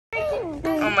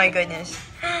my goodness.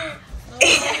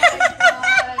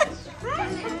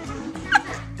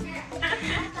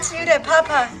 To the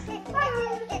papa.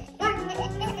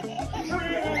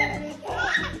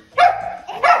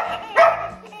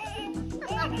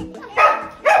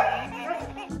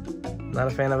 Not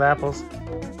a fan of apples?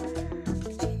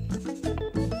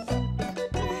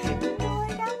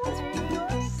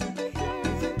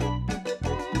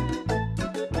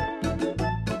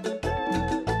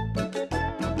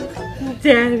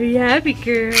 Daddy, happy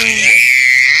girl.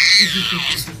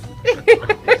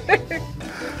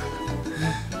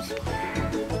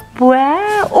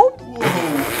 Wow. Oh.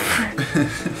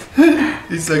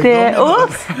 It's like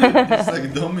dominoes. It's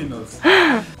like dominoes.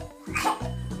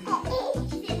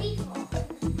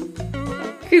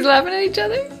 He's laughing at each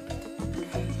other?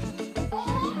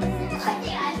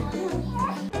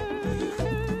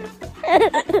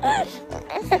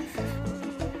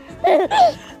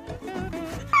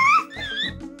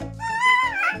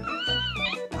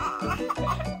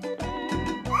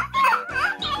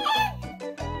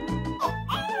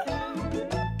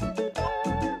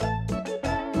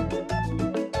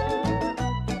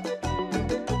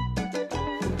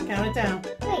 Count it down.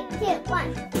 3, 2,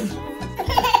 1.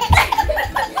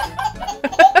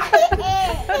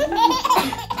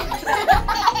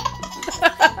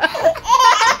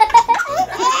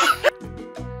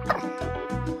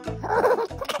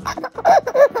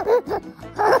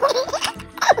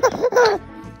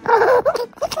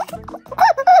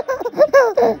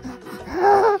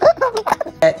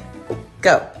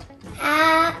 Go.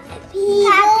 Happy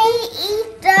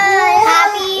Easter!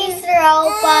 Happy Easter,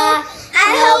 Opa! I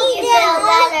hope you feel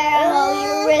better. I hope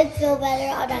your ribs feel better.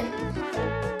 All done.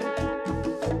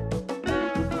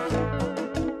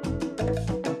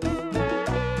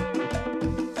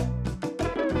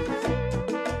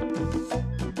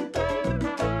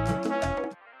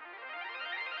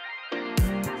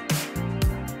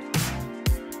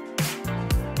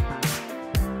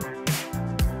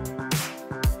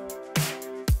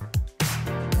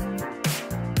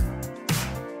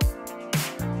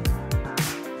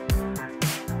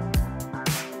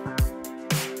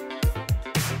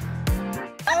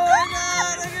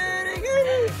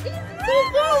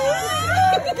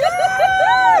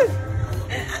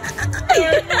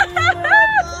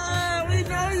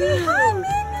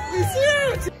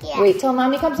 Wait till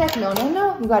mommy comes back. No, no,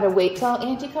 no. You gotta wait till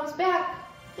auntie comes back.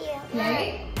 Yeah.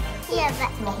 Right? Yeah,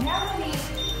 but Don't have any.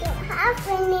 don't have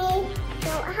any.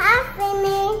 Don't have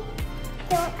any.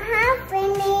 Don't have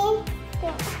any.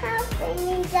 Don't have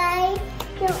any, guys.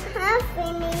 Don't have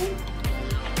any.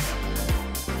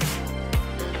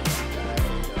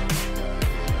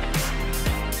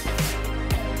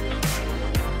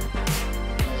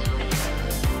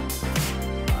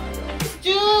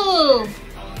 Do.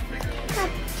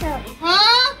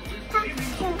 Huh?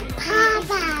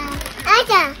 Papa.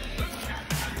 Aga.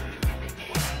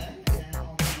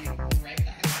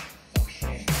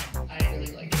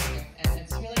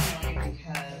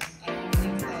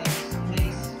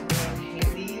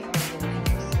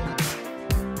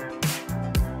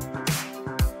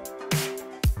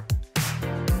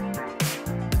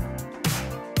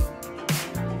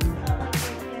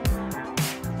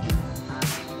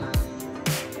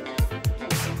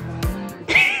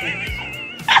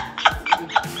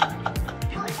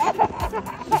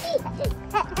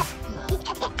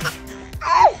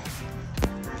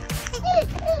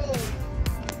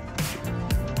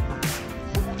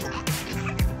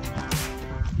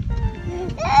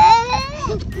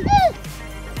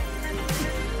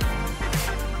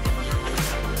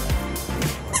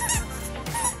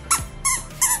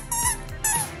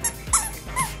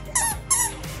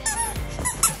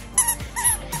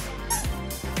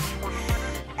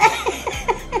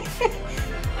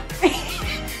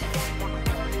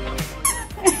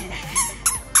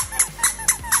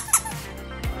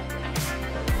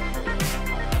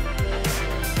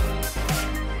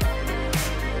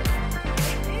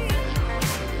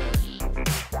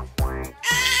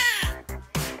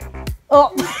 Oh.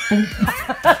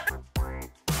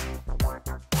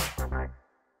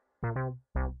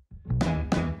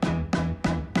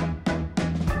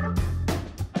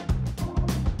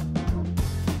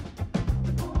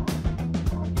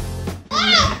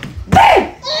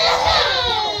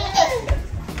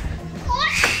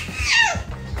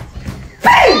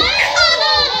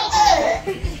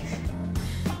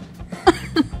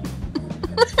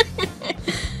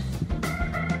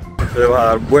 Se va a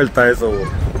dar vuelta eso,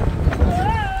 bo.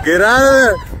 Get out of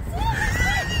there.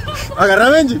 Agarra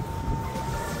a Benji.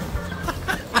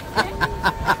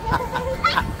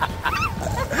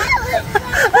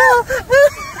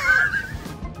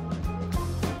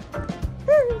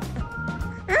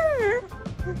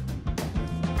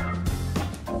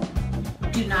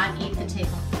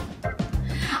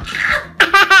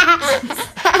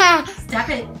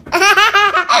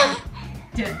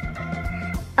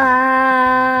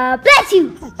 Bless you.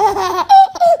 Bless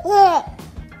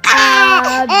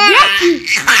you.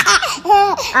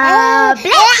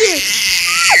 Bless you.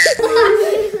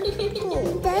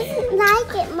 Doesn't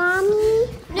like it, Mommy.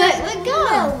 No, let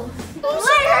go.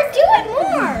 Let her do it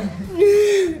more.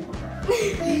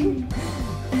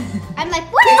 I'm like,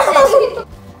 what is this?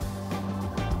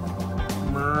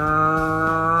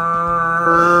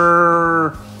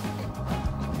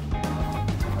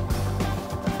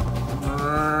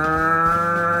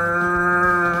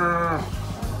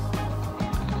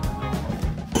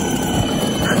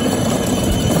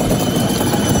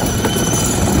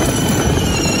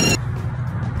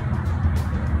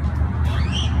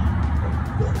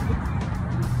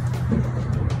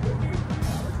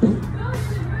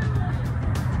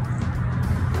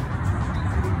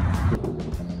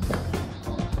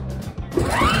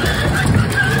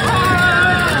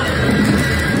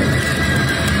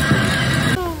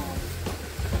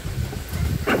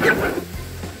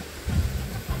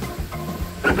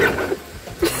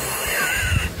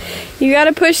 You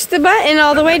gotta push the button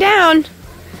all the way down.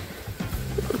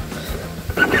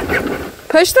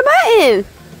 Push the button.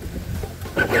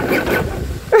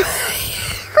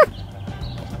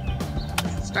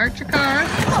 Start your car. I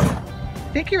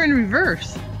think you're in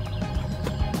reverse.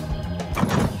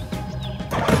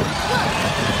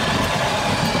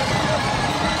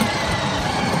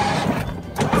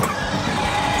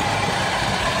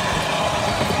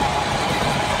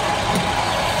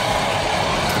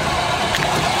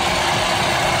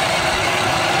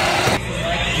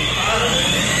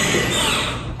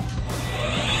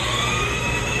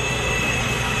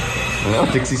 Well,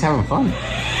 Dixie's having fun.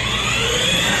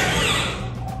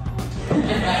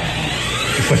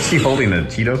 Was she holding a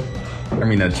Cheeto? I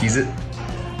mean, a Cheez-It?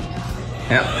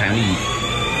 Yep, time to eat.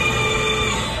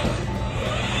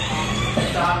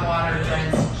 Dog water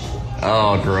drenched.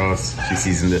 Oh, gross. She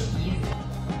seasoned it.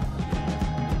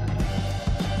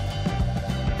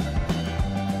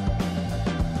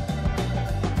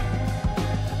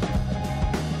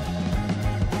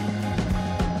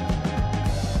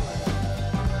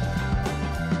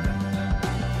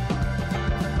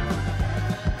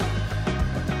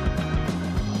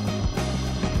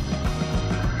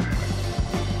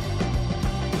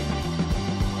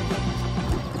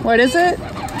 What is it?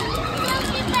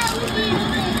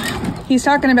 He's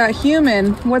talking about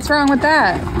human. What's wrong with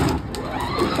that?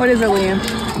 What is it, Liam?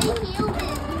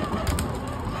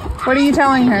 What are you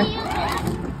telling her?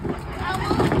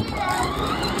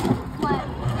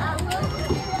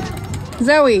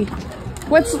 Zoe,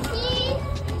 what's...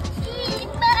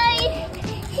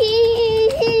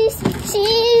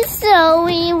 She's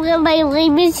Zoe with my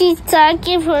name and she's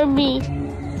talking for me.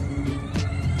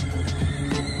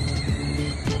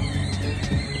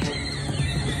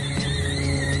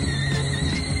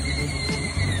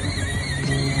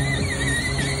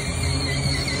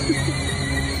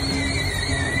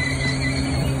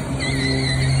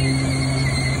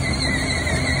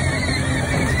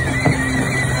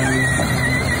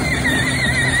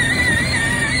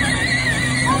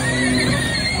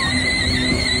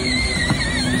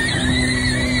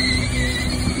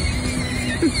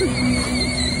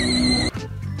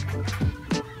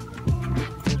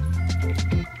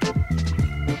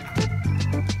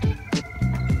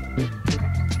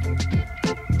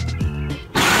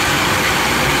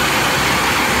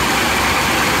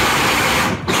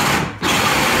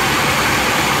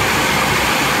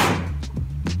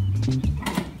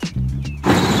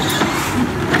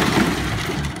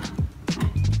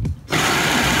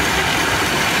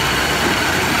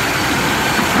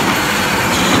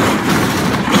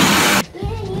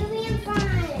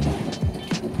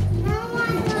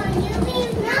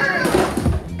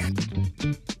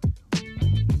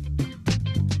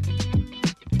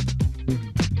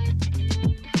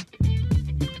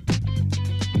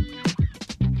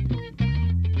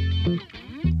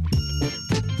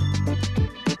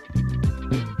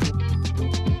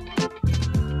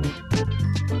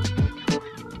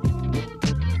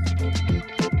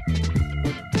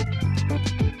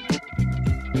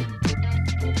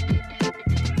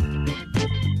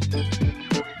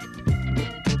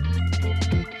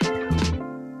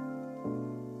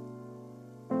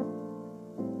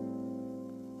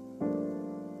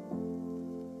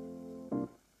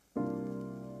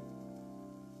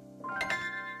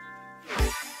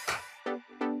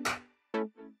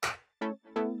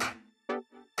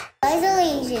 Pledge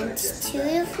allegiance to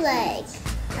the flag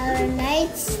of the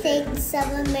United States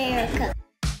of America.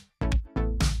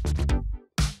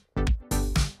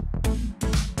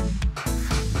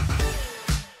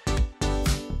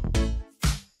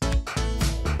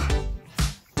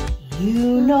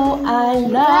 You know I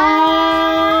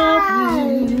love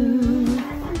you.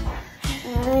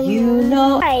 You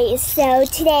know. Alright, so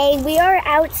today we are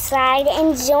outside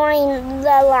enjoying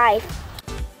the life.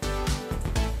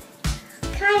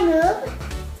 Can I move?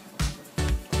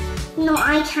 No,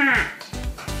 I can't.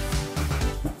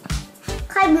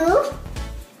 Can I move?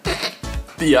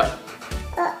 Yeah.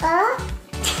 I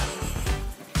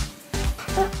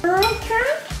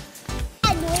can't.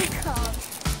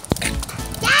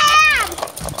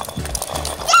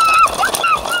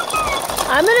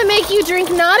 I'm gonna make you drink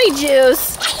naughty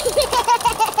juice.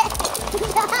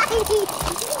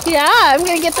 Yeah, I'm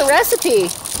gonna get the recipe.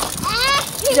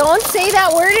 Don't say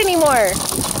that word anymore.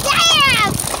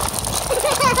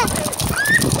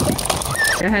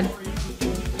 Go ahead.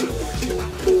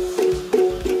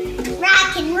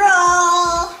 Rock and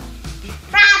roll.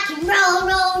 Rock and roll,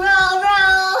 roll, roll,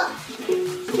 roll.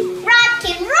 Rock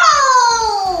and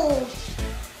roll.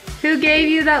 Who gave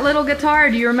you that little guitar?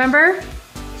 Do you remember?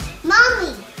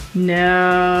 Mommy.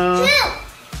 No. Two.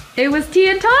 It was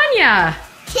Tia Tanya.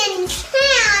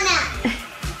 Quintana.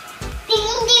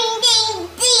 Ding, ding, ding,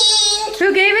 ding.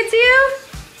 Who gave it to you?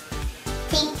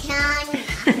 Quintana.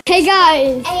 Hey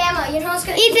guys. Hey Emma, you know what's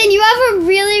gonna Ethan, you have a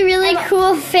really, really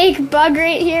cool fake bug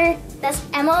right here. That's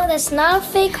Emma, that's not a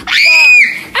fake bug.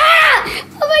 Ah!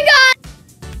 Oh my god!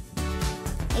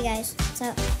 Hey guys, what's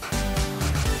up?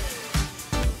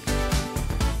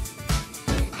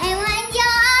 I want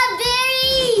your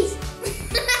berries!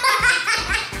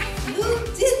 Who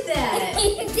did that?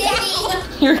 Daddy.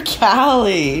 You're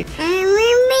Callie. I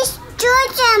miss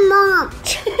Georgia, Mom.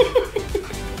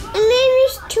 I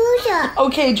miss Georgia.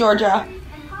 Okay, Georgia.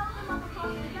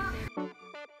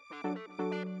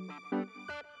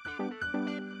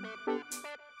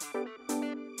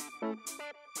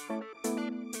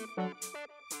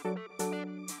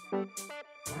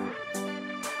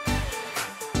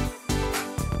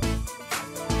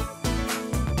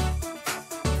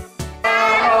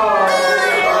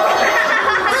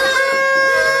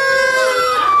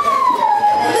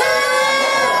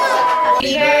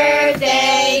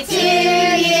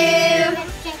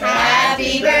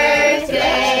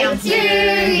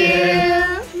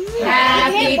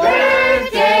 Happy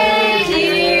birthday,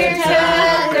 dear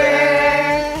Tucker.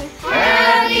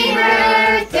 Happy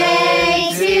birthday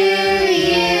to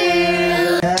you.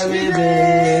 Happy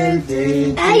birthday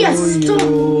to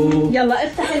you. يلا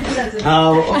افتح الجهاز.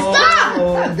 How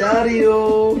old are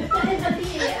you?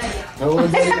 How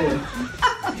old are you?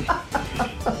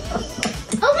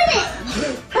 Open it.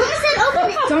 Mama said open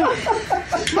it.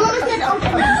 Mama said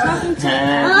open it.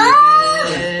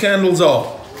 Candles off.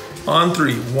 On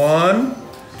three. 1,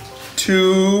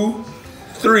 2,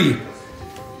 3. I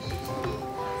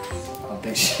don't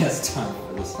think she has time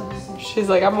for this one. She's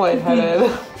like, I'm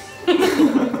lightheaded.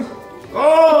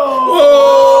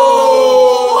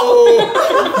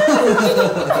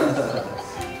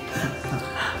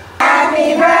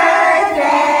 Happy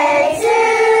birthday to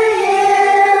you.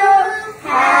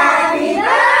 Happy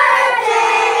birthday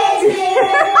to you.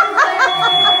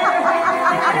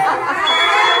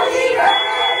 Happy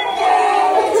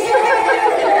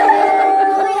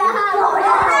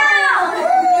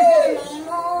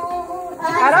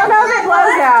I don't know if it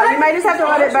blows out. You might just have to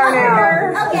let it burn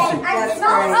out. Okay,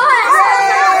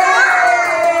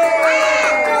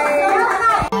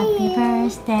 Happy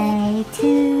birthday to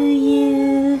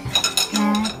you.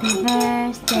 Happy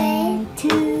birthday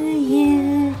to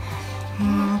you.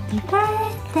 Happy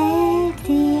birthday,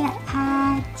 dear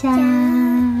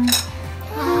Ajahn.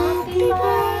 Happy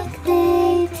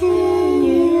birthday to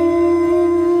you.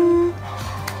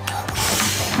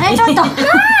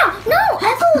 No,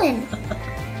 Evelyn.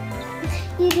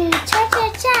 You do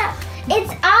cha-cha-cha.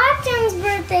 It's Ajah's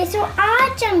birthday, so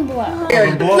Ajahn blow.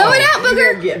 Blow it out,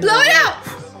 Booger! Blow it out!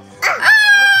 Ah!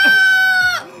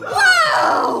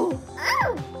 Whoa!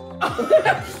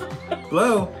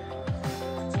 Blow.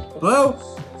 Blow.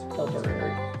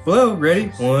 Blow. Ready?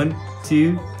 1,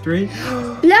 2, 3.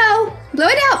 Blow! Blow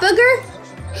it out, Booger!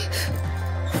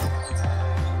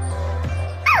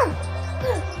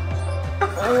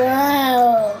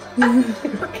 Wow.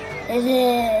 It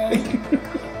is.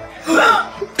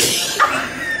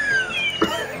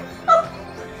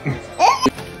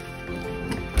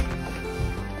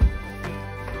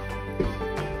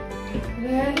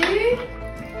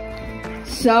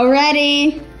 So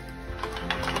ready.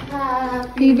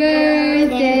 Happy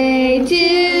birthday to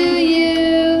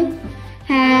you.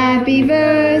 Happy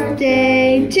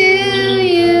birthday to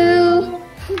you.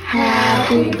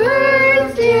 Happy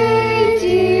birthday,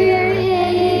 dear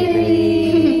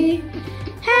Haley.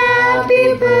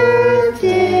 Happy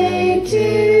birthday to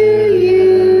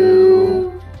you.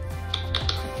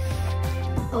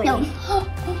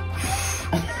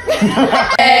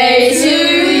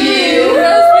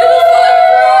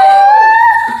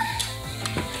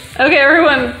 Okay,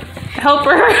 everyone, help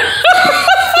her.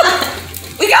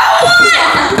 We got one!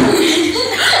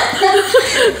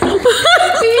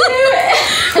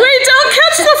 Wait, don't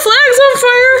catch the flags on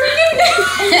fire.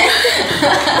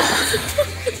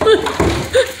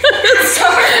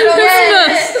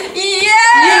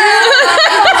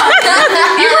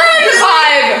 You were on the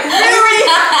vibe.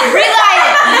 Relight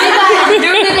it. Do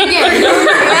it again.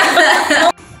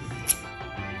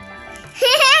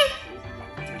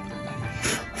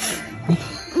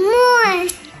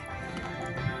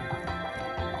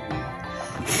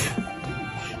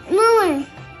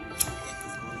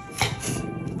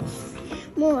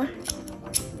 More.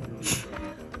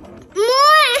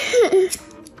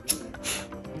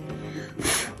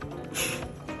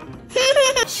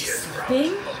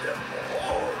 Bing?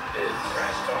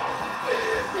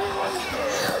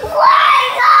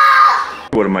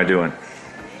 What am I doing?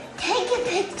 Take a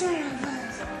picture of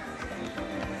us.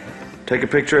 Take a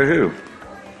picture of who?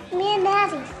 Me and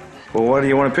Daddy. Well, what do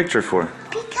you want a picture for?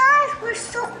 Because we're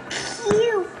so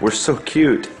cute. We're so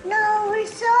cute. No, we're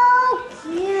so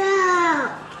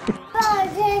cute.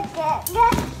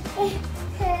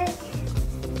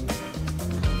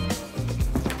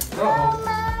 Oh,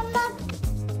 Mama.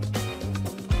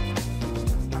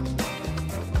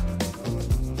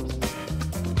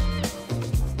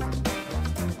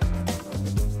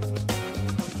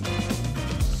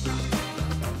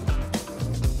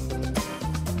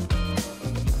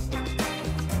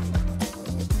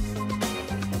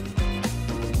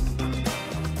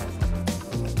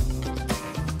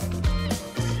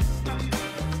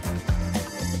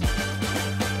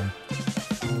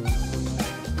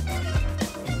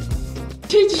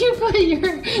 Did you put your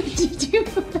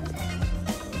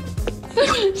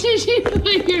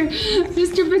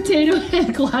Mr. Potato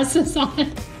Head glasses on?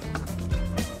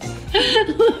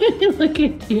 Look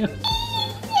at you.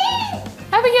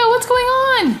 Abigail, what's going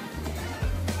on?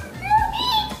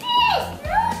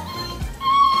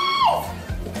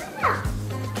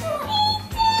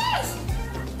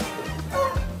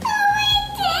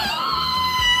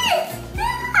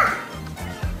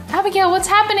 Abigail, what's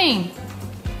happening?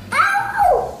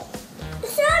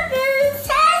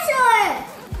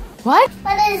 What?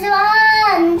 What is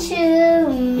wrong to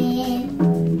me?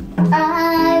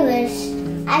 I wish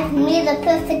I could be the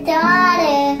perfect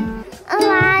daughter.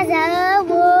 Eliza,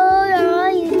 what are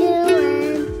you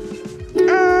doing?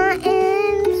 I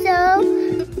am so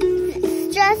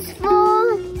stressful.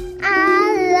 I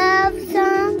love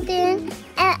something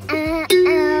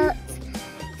else.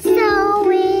 So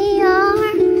we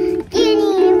are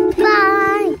getting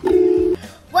by.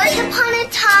 Once upon a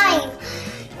time,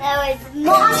 there was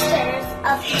monsters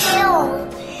of hell.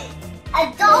 A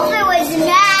dolphin was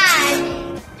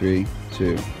mad. 3,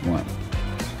 2, 1.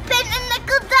 Penny,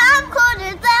 nickel, dime,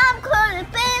 quarter,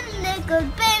 penny, nickel,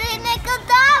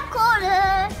 dime, quarter.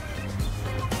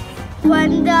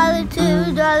 $1,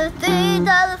 $2,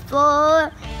 $3,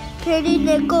 $4. Penny,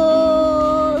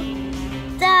 nickel,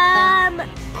 dime,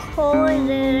 quarter.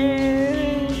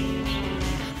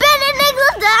 Penny,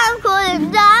 nickel, dime, quarter,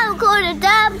 dime, quarter,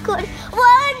 dime, quarter. $1,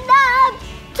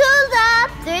 $2,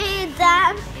 $3,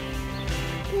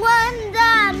 $1,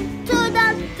 $2,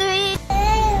 $3.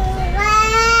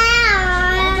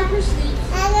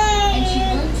 And she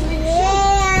learned to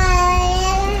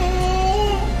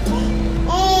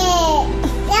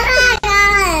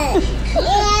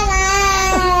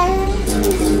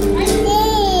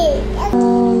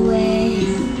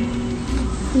Always,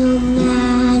 no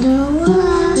matter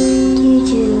what you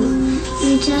do,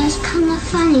 you just kinda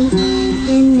funny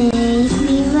and make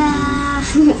me laugh.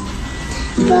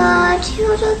 But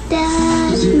you're the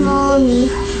best mommy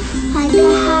I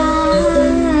could have.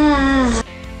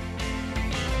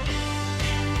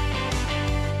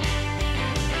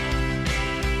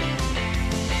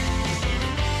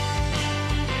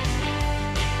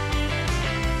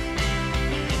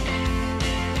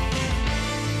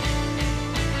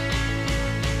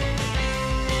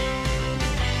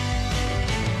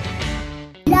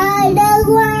 I know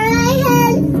where I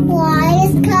head. Why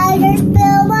is colors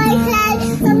fill my head?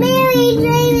 A merry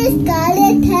dream is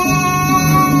gonna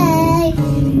take.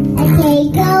 I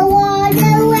take a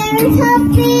water where it's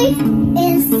happy.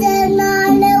 Instead, I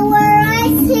know where I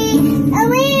see. A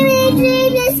merry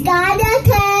dream is gonna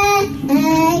take.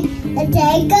 I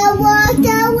take a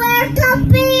water where it's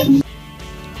happy.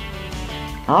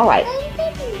 All right.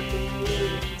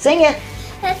 Sing it.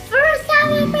 The first time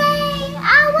I played, I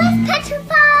was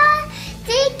petrified.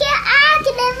 Thinking I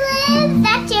could never live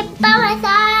that ship by my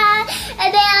side. And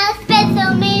then I spent so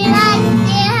many nights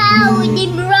in hell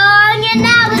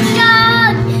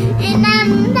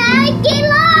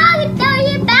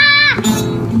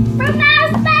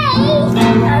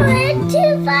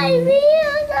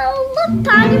look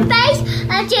on your face.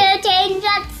 I should change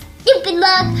that stupid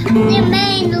look. You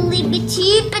made a little bit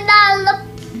cheap and I look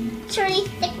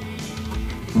terrific.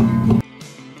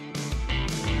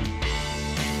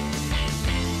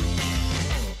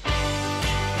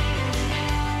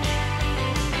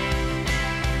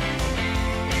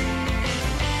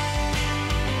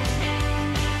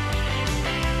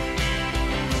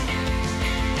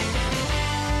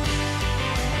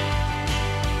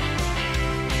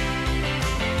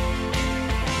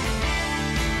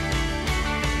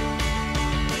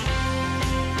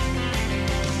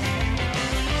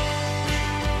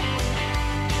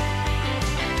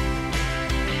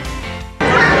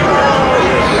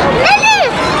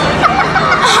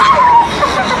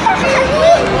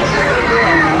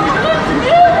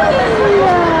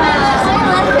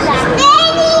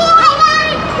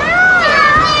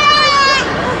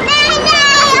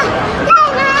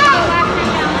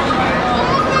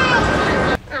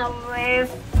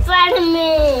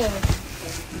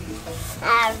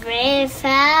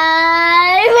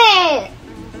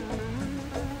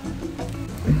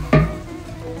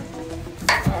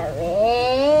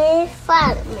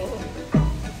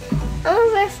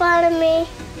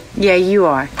 Yeah, you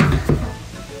are.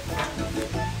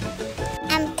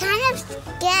 I'm kind of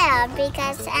scared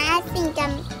because I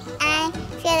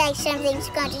feel like something's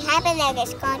going to happen, like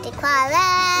it's going to crawl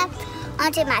up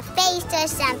onto my face or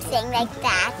something like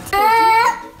that.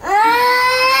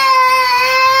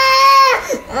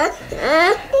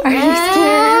 Are you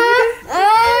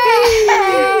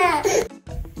scared?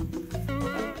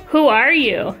 Who are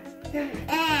you?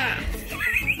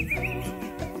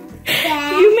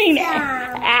 You mean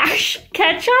Ash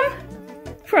Ketchum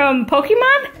from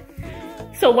Pokemon?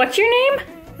 So what's your name?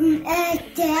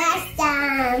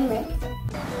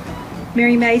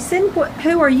 Mary Mason,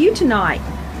 who are you tonight?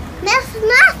 Miss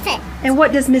Muffet. And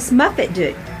what does Miss Muffet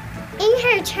do? In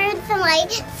her chosen way,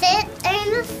 sit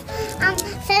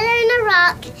in a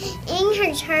rock. In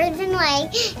her chosen way,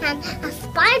 and a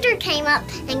spider came up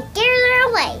and scared her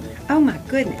away. Oh my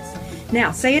goodness.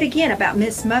 Now say it again about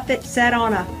Miss Muffet sat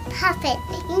on a puppet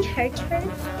in her chosen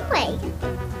way.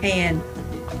 And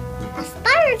a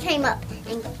spider came up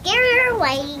and scared her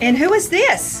away. And who is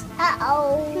this?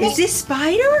 Uh-oh. Is this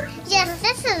Spider? Yes,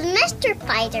 this is Mr.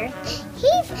 Spider.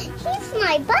 He's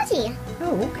my buddy.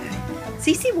 Oh, okay.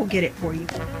 Cece will get it for you.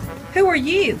 Who are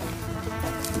you?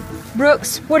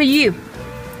 Brooks, what are you?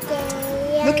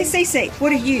 Look at Cece.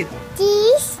 What are you?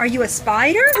 These. Are you a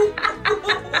spider?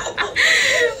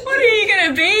 What are you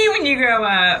gonna be when you grow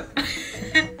up?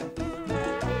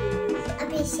 I'll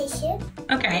be Sissy.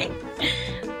 Okay.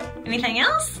 Anything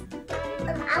else?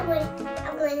 I would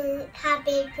have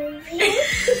a movie.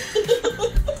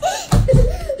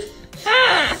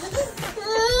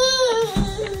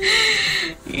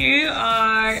 You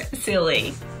are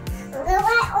silly.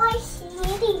 What was she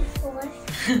waiting for?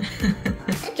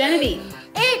 Genevieve.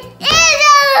 It is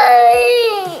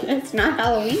Halloween! It's not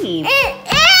Halloween. It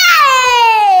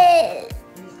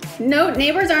is! No,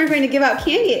 neighbors aren't going to give out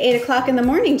candy at 8 o'clock in the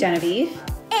morning, Genevieve.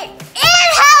 It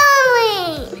is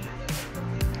Halloween!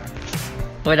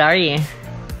 What are you?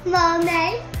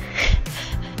 Mommy.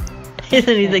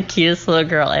 Isn't he the cutest little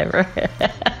girl ever?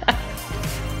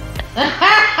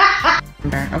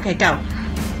 Okay, go.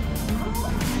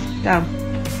 Go.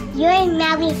 You and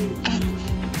Mommy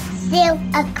sail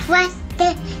across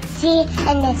the sea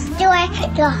and the store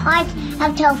the heart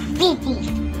of Tofiti.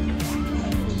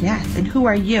 Yes, and who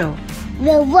are you?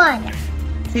 Moana.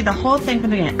 See the whole thing from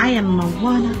the beginning. I am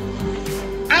Moana.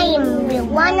 I am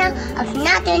Moana of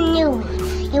Northern New.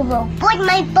 You will board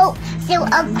my boat, sail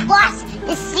across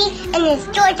the sea, and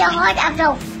restore the heart of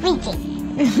Tofiti.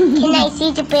 Can I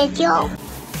see the video?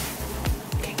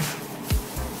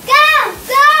 Go,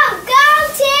 go, go,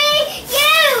 T!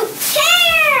 You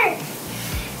here!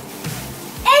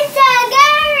 It's a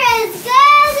girl with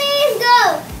glasses, go!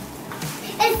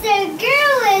 It's a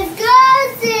girl with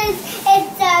glasses.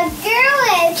 It's a girl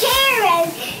with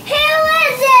carrots. Who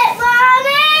is it,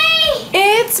 Mommy?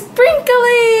 It's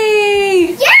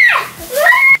Brinkley! Yes!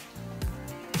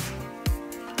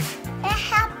 I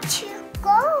have to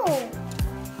go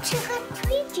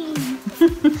trick-or-treating.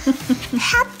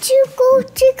 Have to go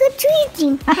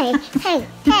trick-or-treating. Hey,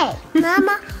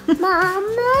 Mama,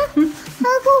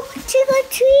 I'll go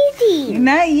trick-or-treating.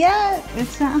 Not yet.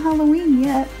 It's not Halloween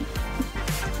yet.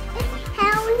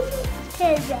 Halloween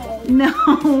today. No.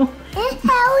 It's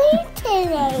Halloween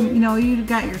today. No, you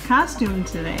got your costume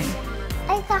today.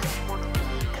 I got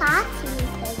coffee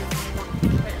today.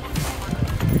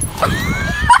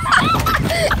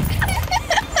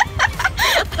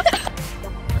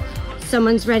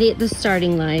 Someone's ready at the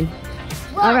starting line.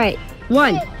 All right.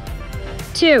 1,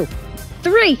 2,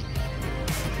 3.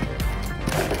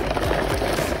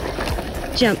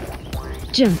 Jump,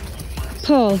 jump,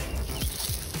 pull.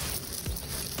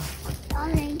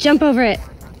 Jump over it.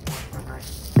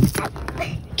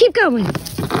 Keep going.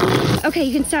 Okay,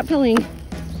 you can stop pulling.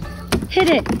 Hit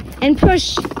it and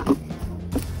push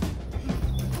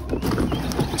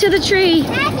to the tree.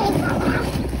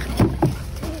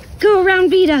 Go around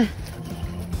Vita.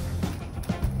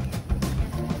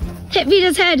 Hit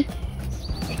Vita's head.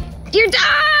 You're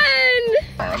done!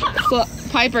 So,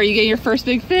 Piper, you getting your first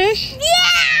big fish?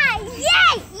 Yeah!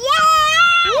 Yeah!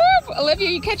 Yeah! Whoop! Olivia,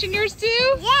 you catching yours too?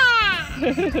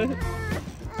 Yeah!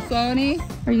 Sony,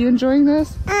 are you enjoying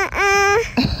this?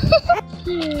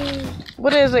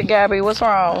 What is it, Gabby? What's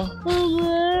wrong?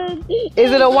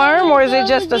 Is it a worm or is it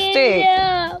just a stick?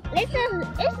 It's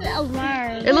a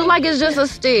worm. It looks like it's just a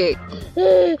stick.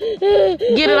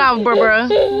 Get it off, bruh.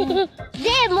 Did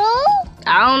it move?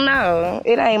 I don't know.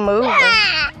 It ain't moving.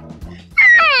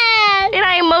 It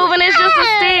ain't moving. It's just a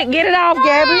stick. Get it off,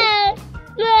 Gabby.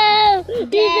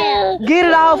 Get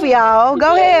it off, y'all.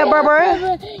 Go ahead,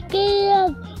 bruh.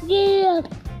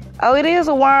 Oh, it is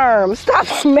a worm. Stop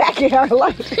smacking her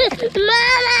like that.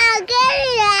 Mama, get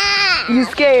it out. You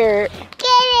scared? Get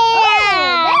it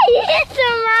out. It's a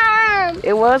worm.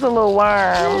 It was a little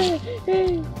worm.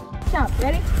 Jump.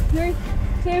 Ready? 3,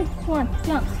 2, 1.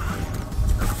 Jump.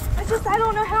 I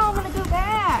don't know how I'm gonna go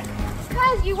back.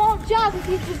 Because you won't jump. If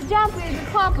you just jump, we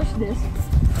accomplish this.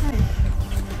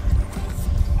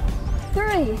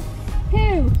 3,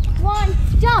 2, 1.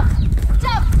 Jump.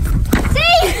 Jump.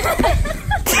 See?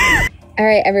 All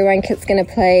right, everyone, Kit's gonna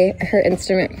play her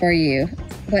instrument for you.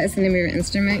 What is the name of your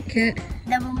instrument, Kit?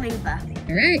 The marimba.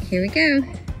 All right, here we go.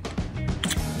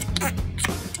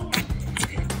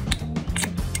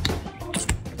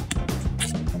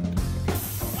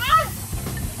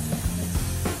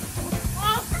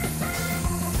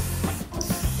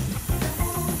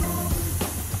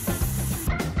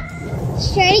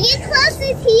 Try to get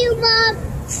closer to you, Mom.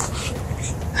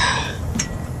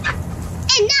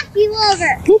 And knock you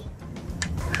over.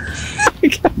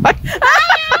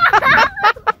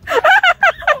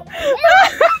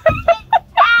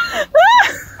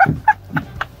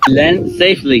 Land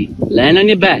safely. Land on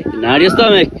your back, not your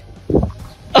stomach.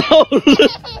 Oh,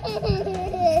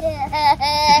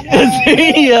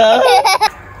 see ya.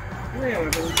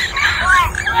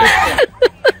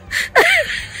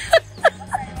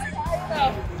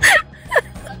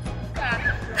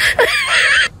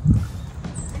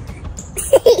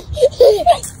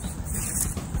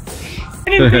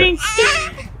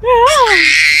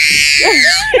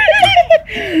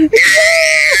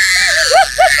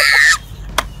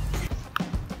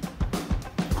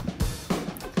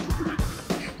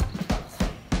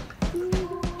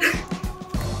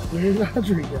 Where did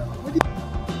Audrey go?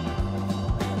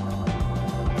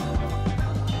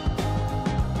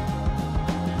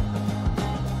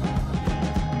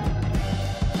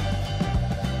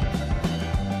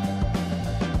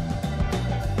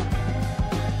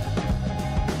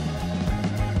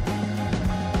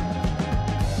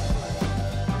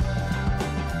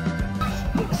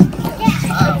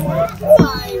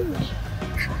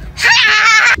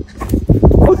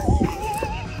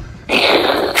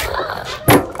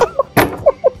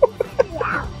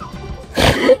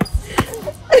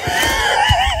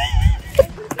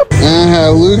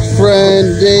 Luke's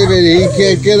friend David, he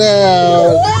can't get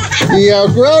out. He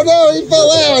outgrown. No, he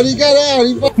fell out. He got out.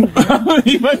 He fell.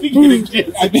 He might be getting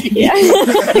kids.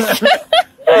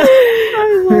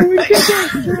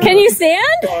 Can you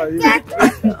stand? He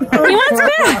wants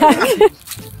back.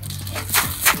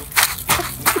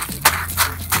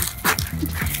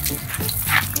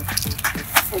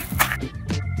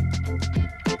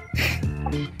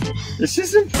 This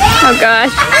isn't. Oh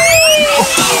gosh.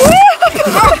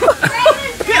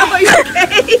 Are you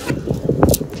okay?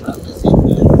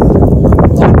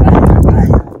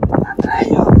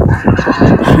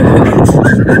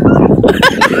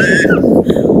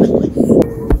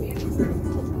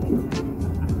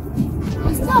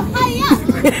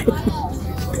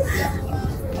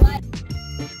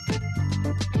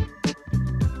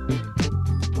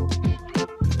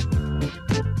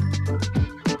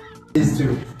 These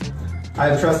two. I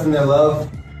have trust in their love,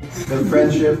 their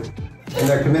friendship, and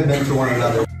their commitment to one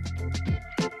another.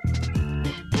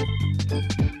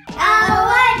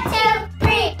 1, 2,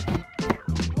 3.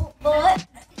 What?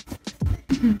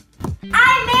 I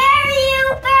marry you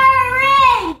for a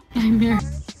ring. I marry.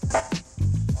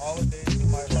 All the days of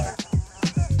my life.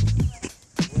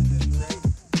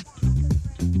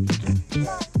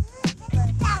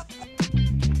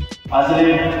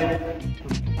 Positive.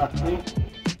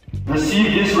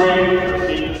 Receive this ring.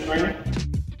 Receive this ring.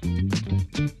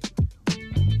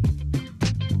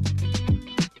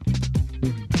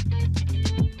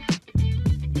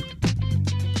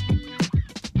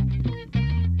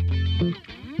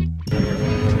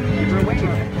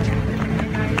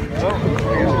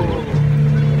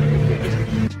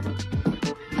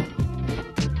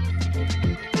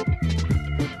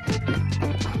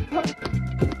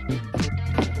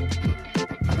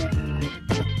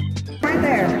 Right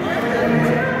there.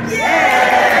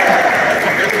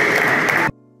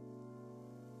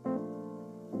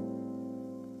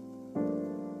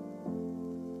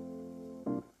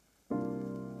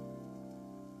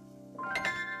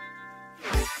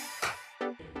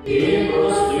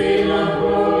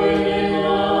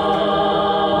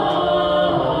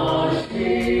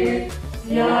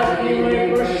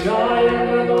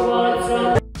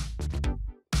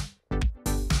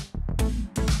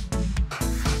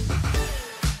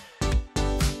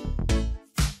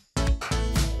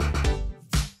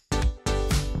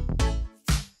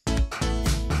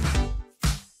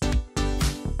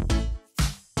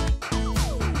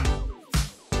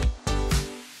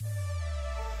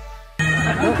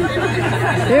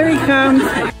 There he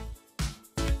comes.